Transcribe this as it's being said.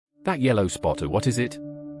That yellow spot, what is it?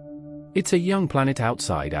 It's a young planet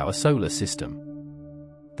outside our solar system.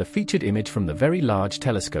 The featured image from the Very Large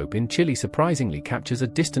Telescope in Chile surprisingly captures a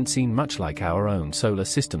distant scene much like our own solar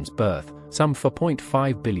system's birth, some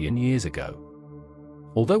 4.5 billion years ago.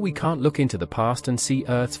 Although we can't look into the past and see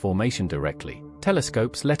Earth's formation directly,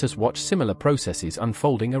 telescopes let us watch similar processes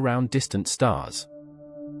unfolding around distant stars.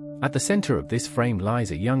 At the center of this frame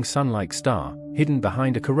lies a young sun-like star, hidden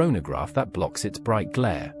behind a coronagraph that blocks its bright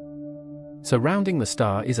glare. Surrounding the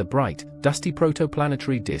star is a bright, dusty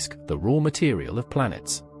protoplanetary disk, the raw material of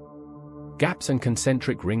planets. Gaps and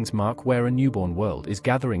concentric rings mark where a newborn world is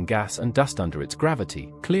gathering gas and dust under its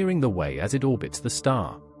gravity, clearing the way as it orbits the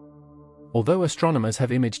star. Although astronomers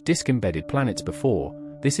have imaged disk-embedded planets before,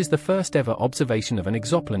 this is the first ever observation of an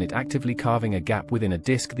exoplanet actively carving a gap within a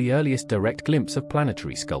disk, the earliest direct glimpse of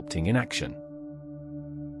planetary sculpting in action.